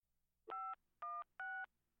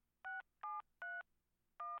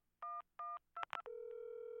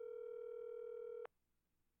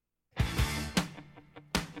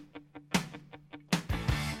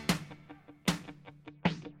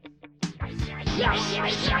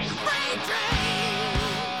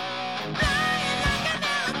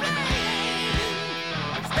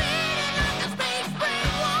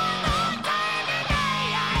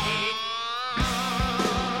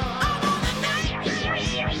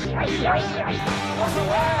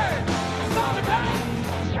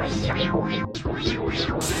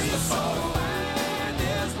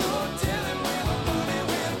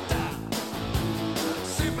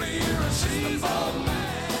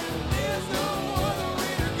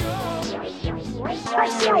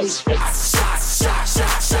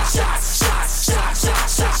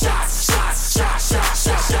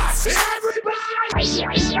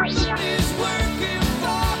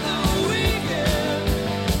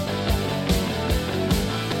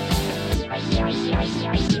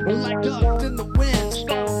Like dust in the wind,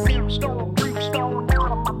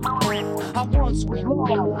 I once was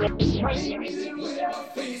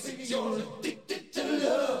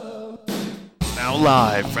Now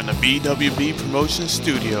live from the BWB Promotion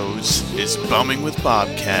Studios is Bumming with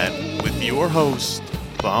Bobcat with your host,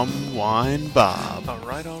 Bumwine Bob.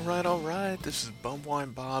 Alright, this is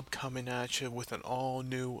Bumwine Bob coming at you with an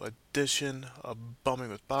all-new edition of Bumming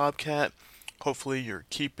with Bobcat. Hopefully you're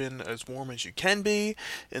keeping as warm as you can be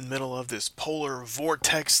in the middle of this polar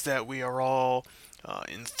vortex that we are all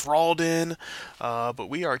enthralled in. But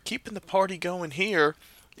we are keeping the party going here.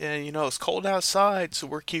 And you know, it's cold outside, so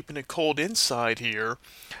we're keeping it cold inside here.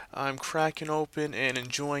 I'm cracking open and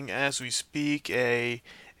enjoying as we speak a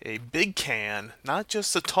big can, not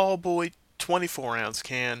just a tall boy 24-ounce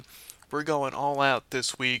can. We're going all out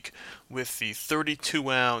this week with the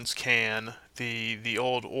 32-ounce can, the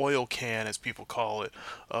old oil can, as people call it,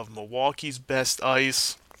 of Milwaukee's Best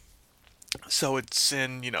Ice. So it's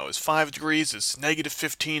in, it's 5 degrees, it's negative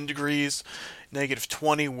 15 degrees, negative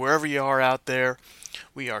 20, wherever you are out there.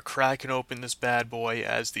 We are cracking open this bad boy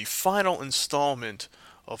as the final installment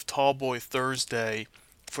of Tallboy Thursday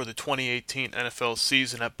for the 2018 NFL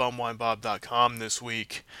season at bumwinebob.com this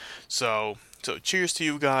week. So cheers to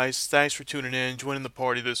you guys. Thanks for tuning in, joining the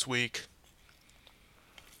party this week.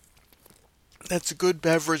 That's a good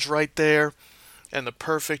beverage right there, and the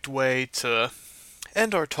perfect way to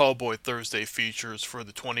end our Tallboy Thursday features for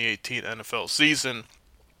the 2018 NFL season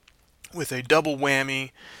with a double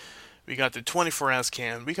whammy. We got the 24-ounce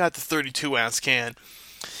can, we got the 32-ounce can.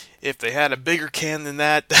 If they had a bigger can than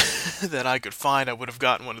that that I could find, I would have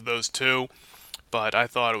gotten one of those too. But I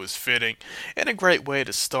thought it was fitting and a great way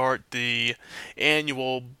to start the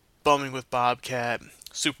annual Bumming with Bobcat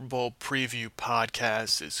Super Bowl preview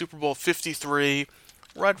podcast. It's Super Bowl 53,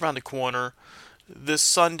 right around the corner. This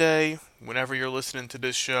Sunday, whenever you're listening to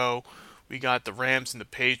this show, we got the Rams and the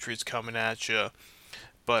Patriots coming at you.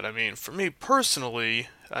 But, for me personally,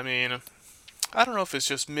 I don't know if it's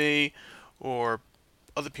just me or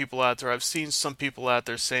other people out there. I've seen some people out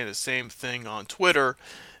there saying the same thing on Twitter,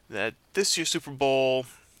 that this year's Super Bowl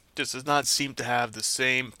just does not seem to have the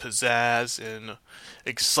same pizzazz and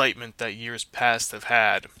excitement that years past have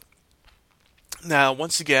had. Now,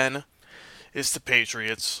 once again, it's the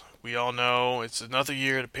Patriots. We all know it's another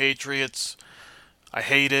year of the Patriots. I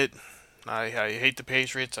hate it. I hate the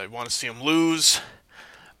Patriots. I want to see them lose.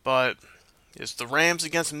 But it's the Rams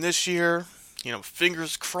against them this year.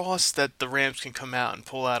 Fingers crossed that the Rams can come out and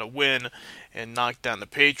pull out a win and knock down the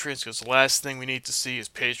Patriots, because the last thing we need to see is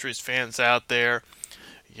Patriots fans out there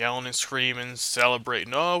yelling and screaming,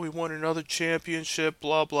 celebrating, oh, we won another championship,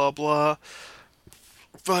 blah, blah, blah.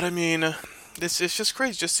 But, it's just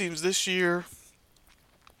crazy. It just seems this year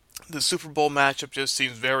the Super Bowl matchup just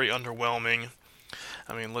seems very underwhelming.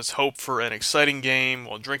 Let's hope for an exciting game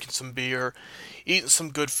while drinking some beer, eating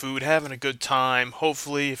some good food, having a good time.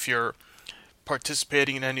 Hopefully, if you're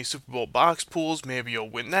participating in any Super Bowl box pools, maybe you'll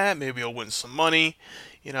win that, maybe you'll win some money,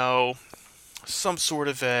 some sort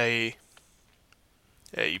of a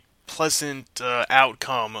pleasant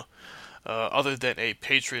outcome other than a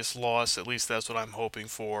Patriots loss. At least that's what I'm hoping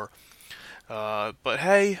for. But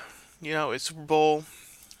hey, it's Super Bowl.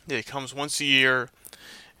 It comes once a year.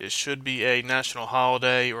 It should be a national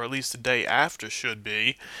holiday, or at least the day after should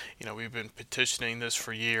be. We've been petitioning this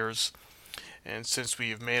for years. And since we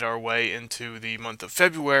have made our way into the month of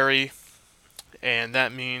February, and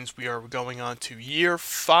that means we are going on to year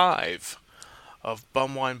 5 of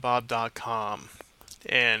bumwinebob.com.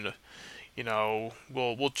 And,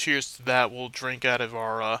 we'll cheers to that. We'll drink out of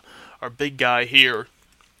our big guy here.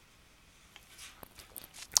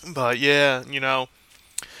 But yeah,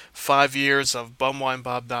 5 years of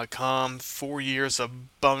bumwinebob.com, 4 years of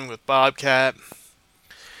Bumming with Bobcat.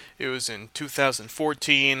 It was in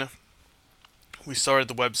 2014. We started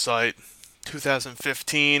the website.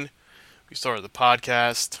 2015, we started the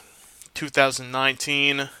podcast.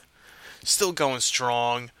 2019, still going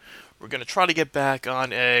strong. We're going to try to get back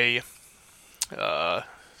on a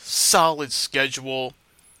solid schedule,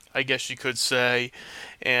 I guess you could say,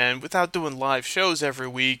 and without doing live shows every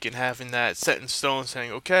week and having that set in stone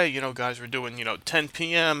saying, okay, guys, we're doing, 10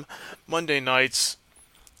 p.m. Monday nights,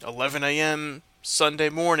 11 a.m. Sunday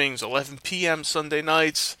mornings, 11 p.m. Sunday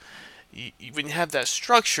nights. When you have that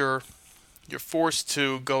structure, you're forced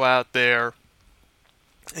to go out there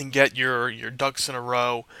and get your ducks in a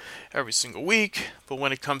row every single week. But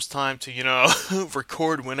when it comes time to,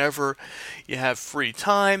 record whenever you have free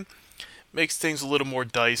time, makes things a little more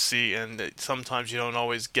dicey, and sometimes you don't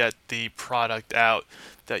always get the product out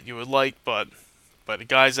that you would like. But the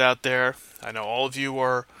guys out there, I know all of you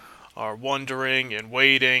are wondering and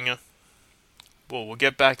waiting. Well, we'll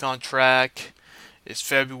get back on track. It's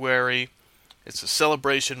February. It's a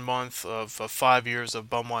celebration month of 5 years of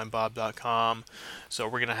bumwinebob.com. So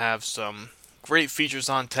we're going to have some great features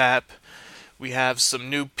on tap. We have some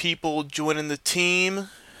new people joining the team.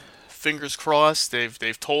 Fingers crossed.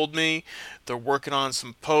 They've told me they're working on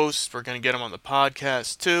some posts. We're going to get them on the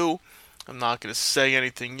podcast too. I'm not going to say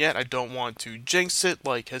anything yet. I don't want to jinx it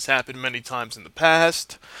like has happened many times in the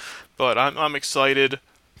past. But I'm excited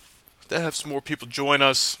to have some more people join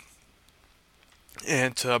us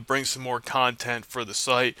and to bring some more content for the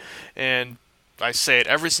site. And I say it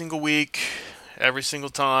every single week, every single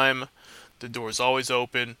time. The door is always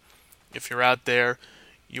open. If you're out there,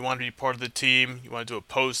 you want to be part of the team, you want to do a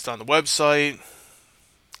post on the website,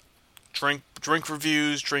 drink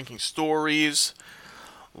reviews, drinking stories,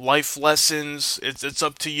 life lessons, it's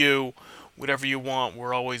up to you. Whatever you want,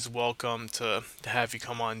 we're always welcome to have you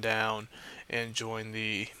come on down and join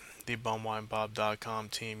the bumwinebob.com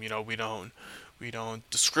team. We don't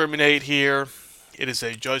discriminate here. It is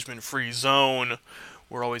a judgment-free zone.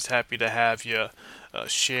 We're always happy to have you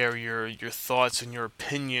share your thoughts and your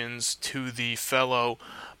opinions to the fellow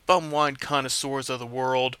bum wine connoisseurs of the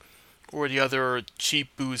world or the other cheap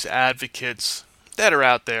booze advocates that are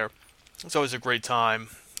out there. It's always a great time,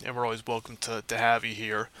 and we're always welcome to have you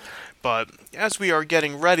here. But as we are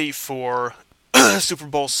getting ready for Super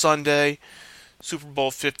Bowl Sunday, Super Bowl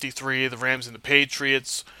 53, the Rams and the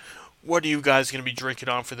Patriots, what are you guys going to be drinking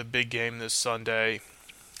on for the big game this Sunday?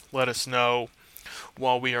 Let us know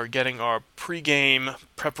while we are getting our pregame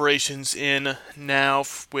preparations in now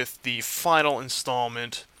with the final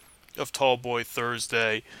installment of Tall Boy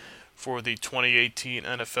Thursday for the 2018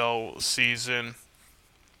 NFL season,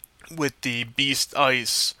 with the Beast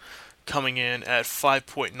Ice coming in at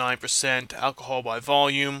 5.9% alcohol by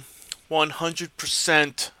volume,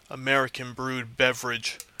 100% American brewed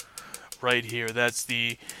beverage right here. That's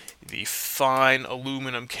the fine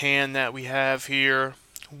aluminum can that we have here.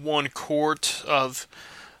 1 quart of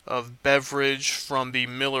beverage from the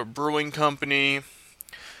Miller Brewing Company,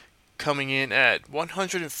 coming in at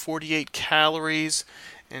 148 calories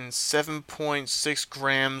and 7.6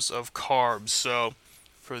 grams of carbs. So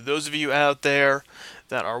for those of you out there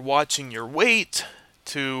that are watching your weight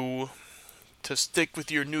to stick with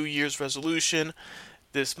your New Year's resolution,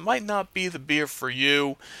 this might not be the beer for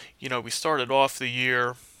you. We started off the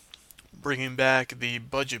year bringing back the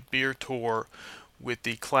budget beer tour with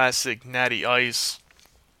the classic Natty Ice,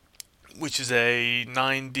 which is a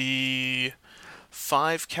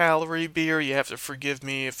 95 calorie beer. You have to forgive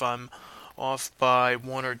me if I'm off by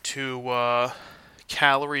 1 or 2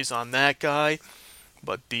 calories on that guy,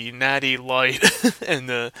 but the Natty Light and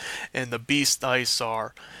the Beast Ice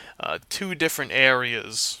are 2 different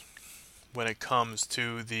areas when it comes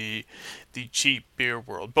to the cheap beer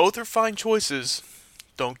world. Both are fine choices,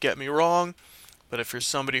 don't get me wrong, but if you're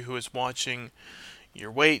somebody who is watching your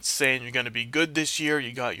weight, saying you're going to be good this year,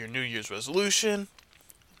 you got your New Year's resolution,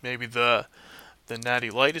 maybe the Natty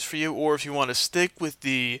Light is for you. Or if you want to stick with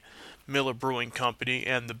the Miller Brewing Company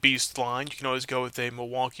and the Beast line, you can always go with a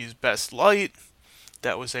Milwaukee's Best Light.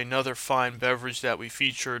 That was another fine beverage that we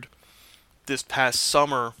featured this past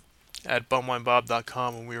summer at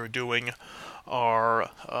bumwinebob.com when we were doing our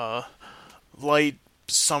light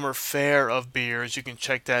summer fair of beers. You can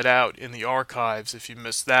check that out in the archives if you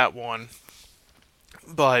missed that one.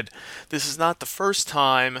 But this is not the first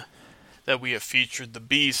time that we have featured the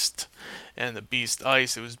Beast and the Beast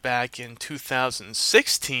Ice. It was back in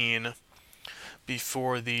 2016,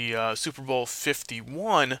 before the Super Bowl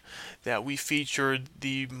 51, that we featured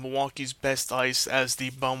the Milwaukee's Best Ice as the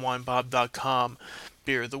bumwinebob.com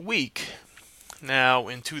Beer of the Week. Now,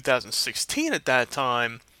 in 2016 at that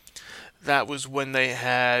time, that was when they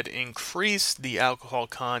had increased the alcohol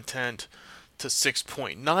content to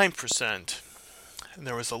 6.9%. And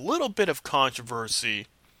there was a little bit of controversy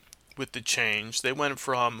with the change. They went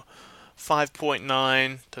from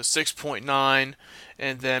 5.9 to 6.9,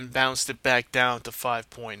 and then bounced it back down to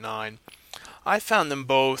 5.9. I found them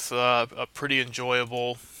both pretty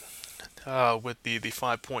enjoyable with the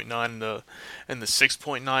 5.9 and the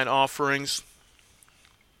 6.9 offerings.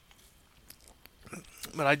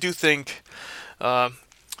 But I do think the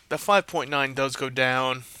 5.9 does go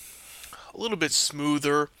down a little bit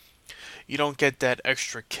smoother. You don't get that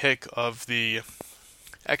extra kick of the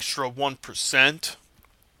extra 1%,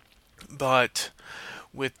 but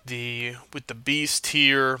with the Beast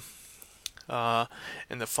here and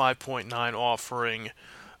the 5.9 offering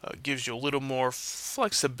gives you a little more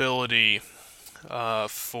flexibility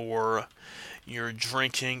for your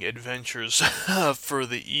drinking adventures for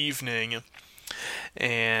the evening.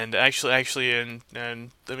 And actually, and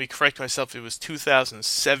let me correct myself, it was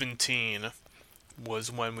 2017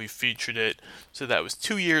 was when we featured it. So that was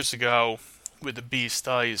 2 years ago with the Beast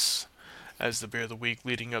Ice as the beer of the week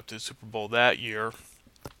leading up to the Super Bowl that year.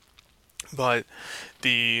 But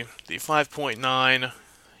the 5.9,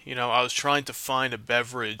 I was trying to find a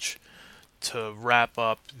beverage to wrap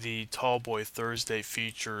up the Tallboy Thursday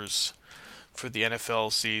features for the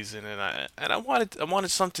NFL season, and I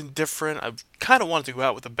wanted something different. I kind of wanted to go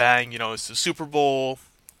out with a bang. It's the Super Bowl.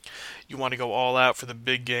 You want to go all out for the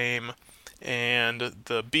big game. And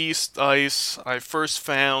the Beast Ice, I first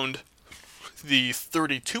found the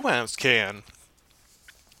 32-ounce can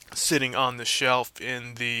sitting on the shelf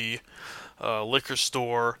in the liquor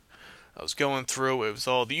store. I was going through. It was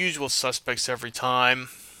all the usual suspects every time,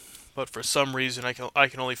 but for some reason I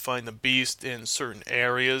can only find the Beast in certain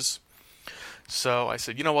areas. So I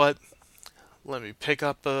said, you know what? Let me pick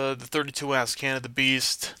up the 32-ounce can of the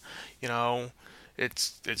Beast.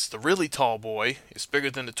 It's the really tall boy. It's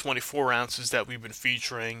bigger than the 24 ounces that we've been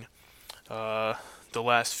featuring the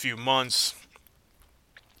last few months.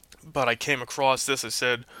 But I came across this. I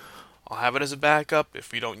said, I'll have it as a backup.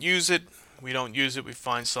 If we don't use it, we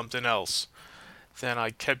find something else. Then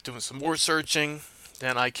I kept doing some more searching.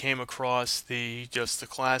 Then I came across the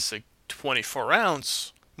classic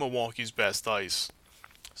 24-ounce Milwaukee's Best Ice.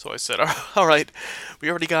 So I said, all right, we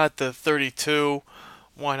already got the 32.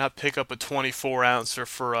 Why not pick up a 24-ouncer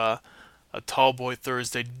for a Tallboy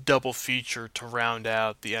Thursday double feature to round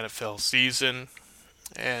out the NFL season?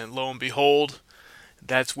 And lo and behold,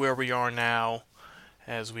 that's where we are now,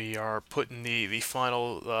 as we are putting the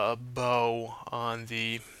final bow on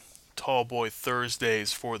the Tallboy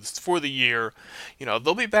Thursdays for the year.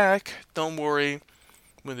 They'll be back. Don't worry.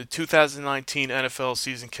 When the 2019 NFL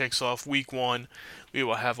season kicks off, Week 1, we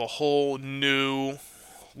will have a whole new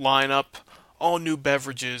lineup, all new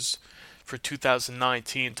beverages for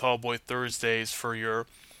 2019 Tallboy Thursdays for your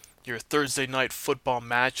Thursday night football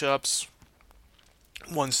matchups.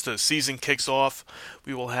 Once the season kicks off,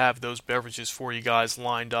 we will have those beverages for you guys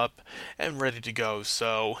lined up and ready to go.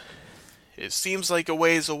 So it seems like a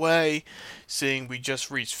ways away, seeing we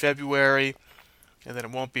just reached February, and then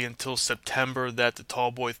it won't be until September that the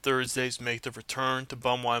Tallboy Thursdays make the return to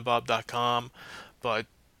bumwinebob.com. But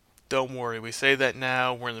don't worry, we say that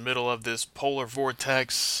now. We're in the middle of this polar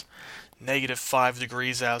vortex, -5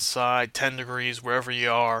 degrees outside, 10 degrees wherever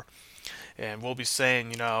you are. And we'll be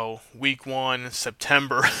saying, Week 1,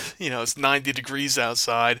 September, it's 90 degrees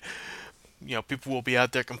outside. People will be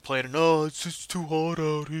out there complaining, oh, it's just too hot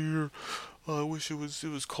out here. I wish it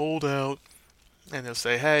was cold out. And they'll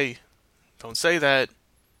say, hey, don't say that.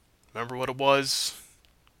 Remember what it was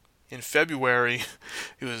in February?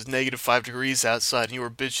 It was -5 degrees outside, and you were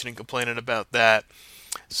bitching and complaining about that.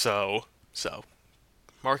 So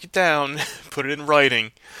mark it down, put it in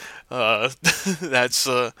writing. That's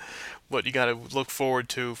what you got to look forward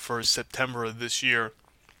to for September of this year.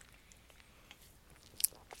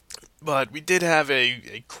 But we did have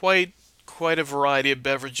a quite a variety of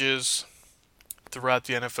beverages throughout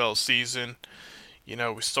the NFL season.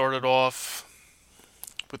 We started off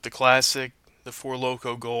with the classic, the Four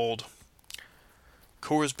Loko Gold,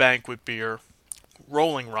 Coors Banquet Beer,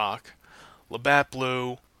 Rolling Rock, Labatt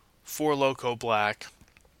Blue, Four Loko Black,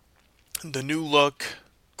 the new look,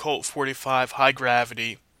 Colt 45 High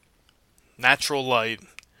Gravity, Natural Light,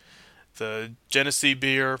 the Genesee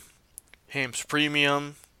Beer, Hamm's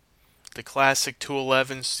Premium, the classic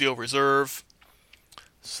 211 Steel Reserve,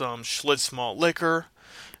 some Schlitz Malt Liquor,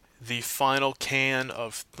 the final can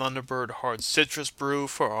of Thunderbird Hard Citrus Brew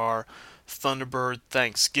for our Thunderbird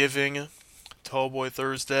Thanksgiving Tallboy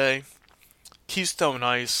Thursday, Keystone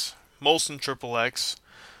Ice, Molson Triple X,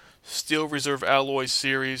 Steel Reserve Alloy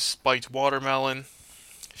Series Spiked Watermelon,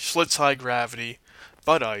 Schlitz High Gravity,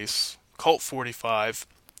 Bud Ice, Colt 45,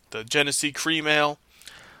 the Genesee Cream Ale,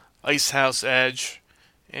 Ice House Edge,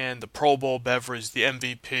 and the Pro Bowl beverage, the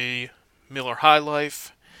MVP, Miller High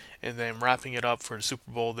Life, and then wrapping it up for the Super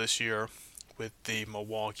Bowl this year with the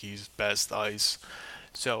Milwaukee's Best Ice.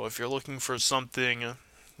 So if you're looking for something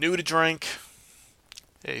new to drink,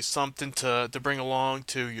 something to bring along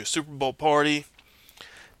to your Super Bowl party,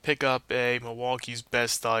 pick up a Milwaukee's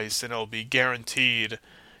Best Ice, and it'll be guaranteed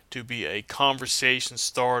to be a conversation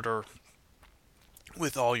starter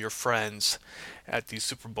with all your friends at the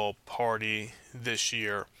Super Bowl party this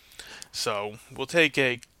year. So we'll take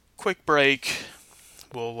a quick break.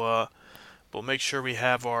 We'll make sure we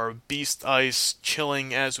have our Beast Ice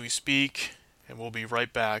chilling as we speak, and we'll be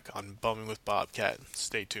right back on Bumming with Bobcat.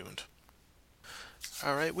 Stay tuned.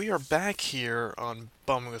 Alright, we are back here on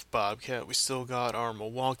Bumming with Bobcat. We still got our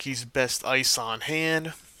Milwaukee's Best Ice on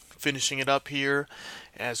hand, finishing it up here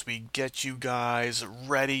as we get you guys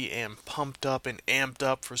ready and pumped up and amped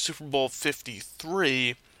up for Super Bowl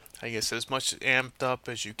 53. I guess as much amped up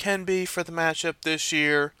as you can be for the matchup this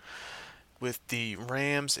year with the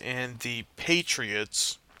Rams and the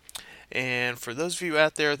Patriots. And for those of you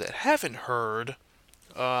out there that haven't heard,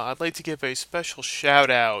 I'd like to give a special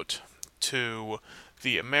shout out to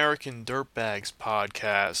the American Dirtbags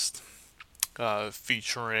podcast,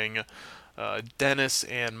 featuring Dennis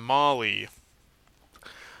and Molly.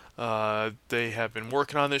 They have been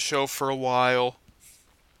working on this show for a while.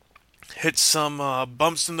 Hit some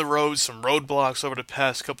bumps in the road, some roadblocks over the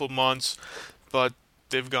past couple of months, but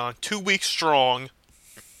they've gone 2 weeks strong.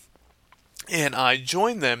 And I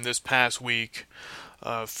joined them this past week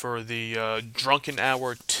for the Drunken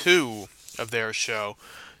Hour 2 of their show.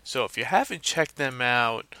 So if you haven't checked them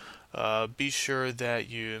out, be sure that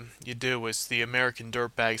you do. It's the American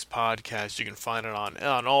Dirtbags podcast. You can find it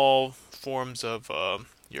on all forms of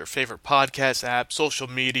your favorite podcast app, social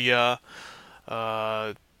media,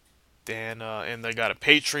 and they got a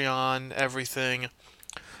Patreon, everything.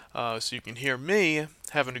 So you can hear me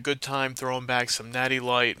having a good time throwing back some Natty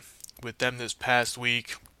Light with them this past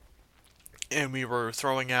week. And we were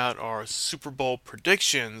throwing out our Super Bowl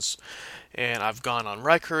predictions. And I've gone on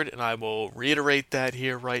record, and I will reiterate that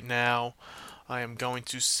here right now. I am going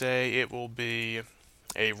to say it will be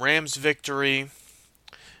a Rams victory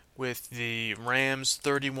with the Rams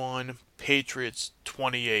 31, Patriots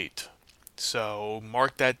 28. So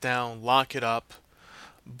mark that down, lock it up,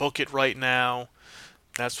 book it right now.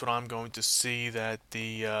 That's what I'm going to say that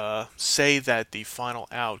the final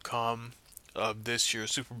outcome of this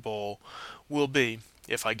year's Super Bowl will be.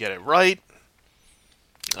 If I get it right,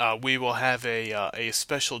 we will have a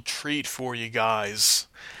special treat for you guys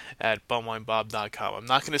at bumwinebob.com. I'm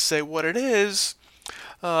not going to say what it is,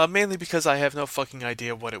 mainly because I have no fucking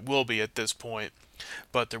idea what it will be at this point.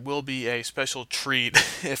 But there will be a special treat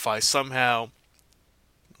if I somehow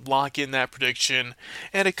lock in that prediction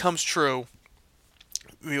and it comes true.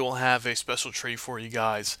 We will have a special treat for you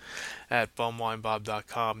guys at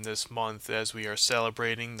bumwinebob.com this month as we are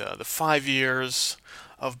celebrating the 5 years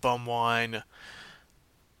of Bumwine.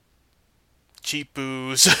 Cheap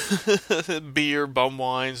booze, beer, bum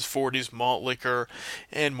wines, 40s, malt liquor,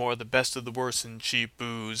 and more. The best of the worst in cheap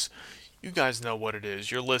booze. You guys know what it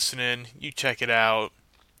is. You're listening. You check it out.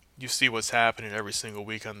 You see what's happening every single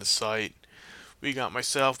week on the site. We got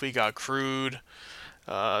myself. We got Crude.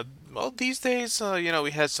 Well, these days,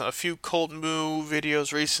 we had a few Colt Moo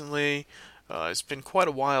videos recently. It's been quite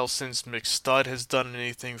a while since McStud has done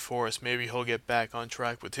anything for us. Maybe he'll get back on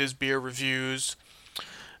track with his beer reviews.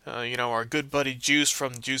 Our good buddy Juice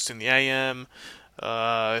from Juice in the AM,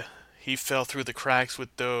 he fell through the cracks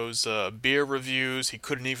with those beer reviews. He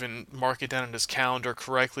couldn't even mark it down in his calendar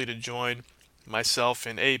correctly to join myself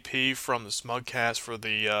and AP from the Smugcast for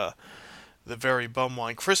the very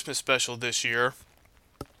Bumwine Christmas special this year.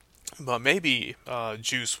 But maybe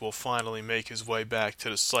Juice will finally make his way back to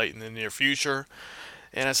the site in the near future.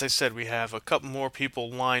 And as I said, we have a couple more people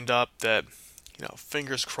lined up that,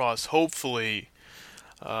 fingers crossed, hopefully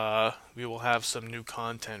we will have some new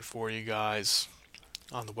content for you guys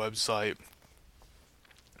on the website.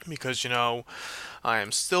 Because, I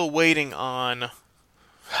am still waiting on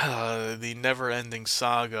the never-ending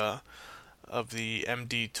saga of the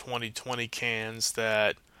MD 2020 cans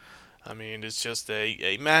that, it's just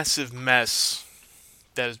a massive mess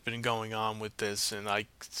that has been going on with this. And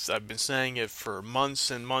I've been saying it for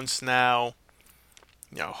months and months now,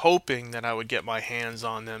 hoping that I would get my hands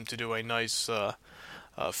on them to do a nice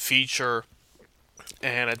feature,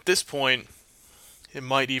 and at this point it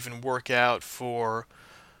might even work out for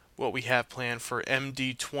what we have planned for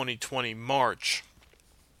MD 2020 March.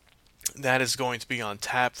 That is going to be on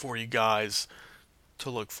tap for you guys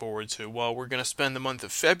to look forward to. Well, we're going to spend the month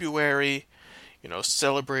of February,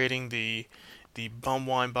 celebrating the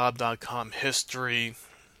bumwinebob.com history,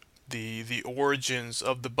 the origins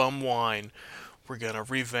of the bum wine. We're gonna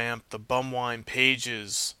revamp the bum wine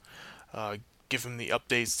pages, give them the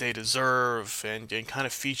updates they deserve, and kind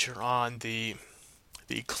of feature on the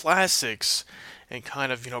classics, and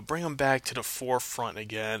kind of bring them back to the forefront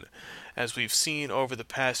again, as we've seen over the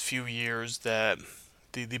past few years that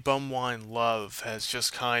the bum wine love has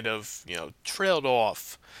just kind of trailed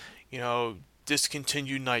off.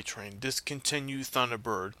 Discontinued Night Train, discontinued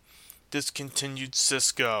Thunderbird, discontinued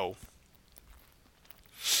Cisco.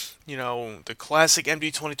 The classic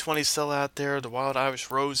MD 2020 is still out there. The Wild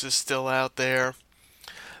Irish Rose is still out there.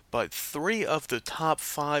 But 3 of the top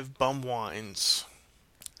 5 bum wines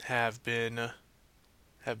have been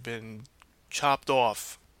chopped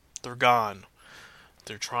off. They're gone.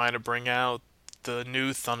 They're trying to bring out the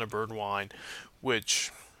new Thunderbird wine,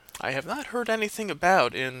 which I have not heard anything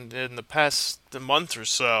about in the past month or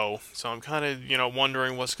so. So I'm kind of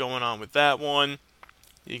wondering what's going on with that one.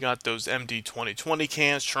 You got those MD 2020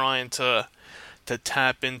 cans trying to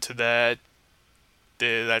tap into that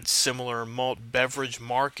similar malt beverage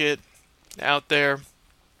market out there.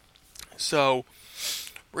 So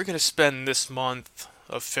we're going to spend this month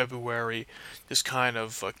of February just kind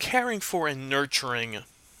of caring for and nurturing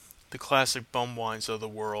the classic bum wines of the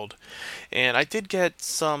world. And I did get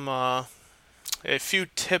a few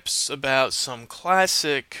tips about some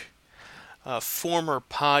classic former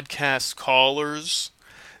podcast callers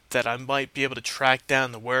that I might be able to track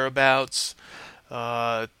down the whereabouts.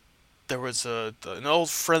 There was an old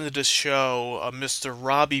friend of the show, Mr.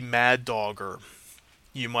 Robbie Mad Dogger,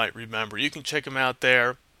 you might remember. You can check him out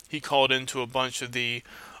there. He called into a bunch of the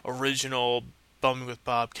original Bumming with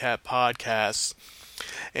Bobcat podcasts.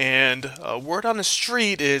 And word on the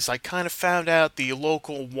street is I kind of found out the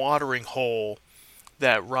local watering hole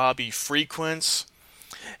that Robbie frequents.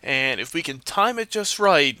 And if we can time it just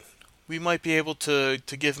right, we might be able to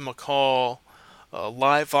give him a call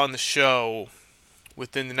live on the show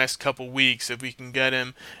within the next couple weeks, if we can get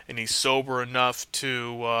him and he's sober enough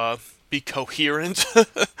to be coherent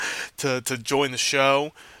to join the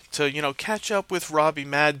show, to catch up with Robbie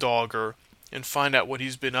Mad Dogger and find out what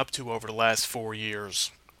he's been up to over the last 4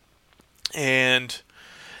 years. And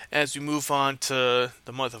as we move on to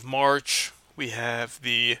the month of March, we have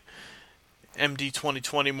the MD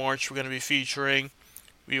 2020 March we're going to be featuring.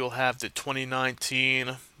 We will have the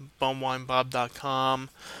 2019 BumWineBob.com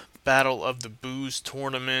Battle of the Booze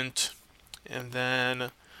Tournament. And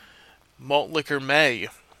then Malt Liquor May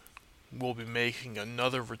will be making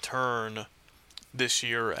another return this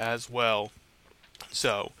year as well.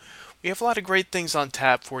 So we have a lot of great things on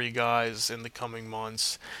tap for you guys in the coming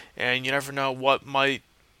months. And you never know what might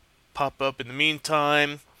pop up in the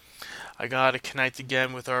meantime. I got to connect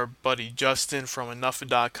again with our buddy Justin from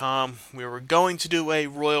Enough.com. We were going to do a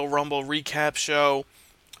Royal Rumble recap show,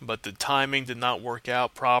 but the timing did not work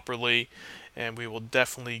out properly, and we will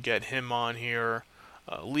definitely get him on here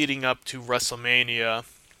leading up to WrestleMania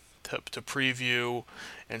to preview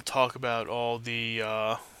and talk about all the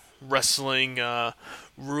wrestling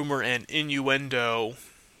rumor and innuendo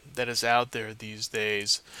that is out there these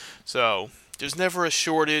days. So there's never a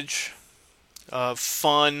shortage of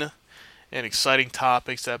fun and exciting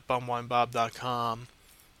topics at bumwinebob.com.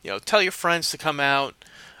 Tell your friends to come out,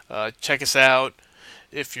 check us out.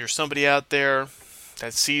 If you're somebody out there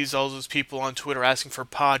that sees all those people on Twitter asking for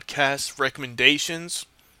podcast recommendations,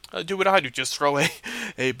 do what I do. Just throw a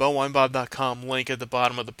bumwinebob.com link at the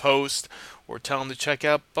bottom of the post, or tell them to check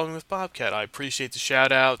out Bumming with Bobcat. I appreciate the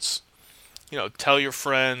shout-outs. Tell your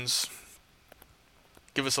friends.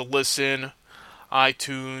 Give us a listen.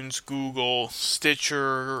 iTunes, Google,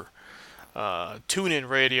 Stitcher, TuneIn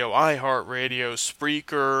Radio, iHeartRadio,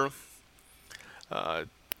 Spreaker,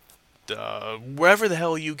 wherever the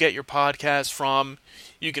hell you get your podcast from,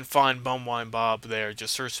 you can find Bumwine Bob there.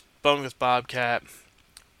 Just search Bumming with Bobcat,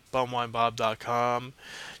 bumwinebob.com.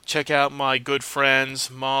 Check out my good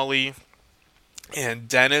friends Molly and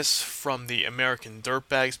Dennis from the American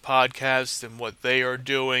Dirtbags podcast and what they are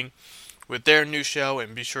doing with their new show,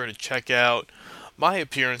 and be sure to check out my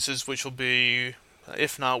appearances, which will be,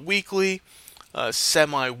 if not weekly,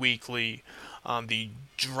 semi-weekly on the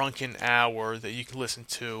Drunken Hour that you can listen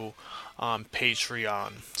to on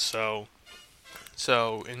Patreon.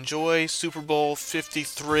 So enjoy Super Bowl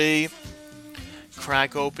 53.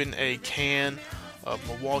 Crack open a can of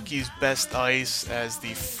Milwaukee's Best Ice as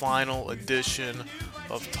the final edition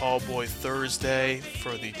of Tallboy Thursday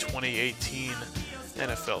for the 2018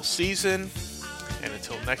 NFL season. And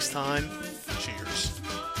until next time, cheers.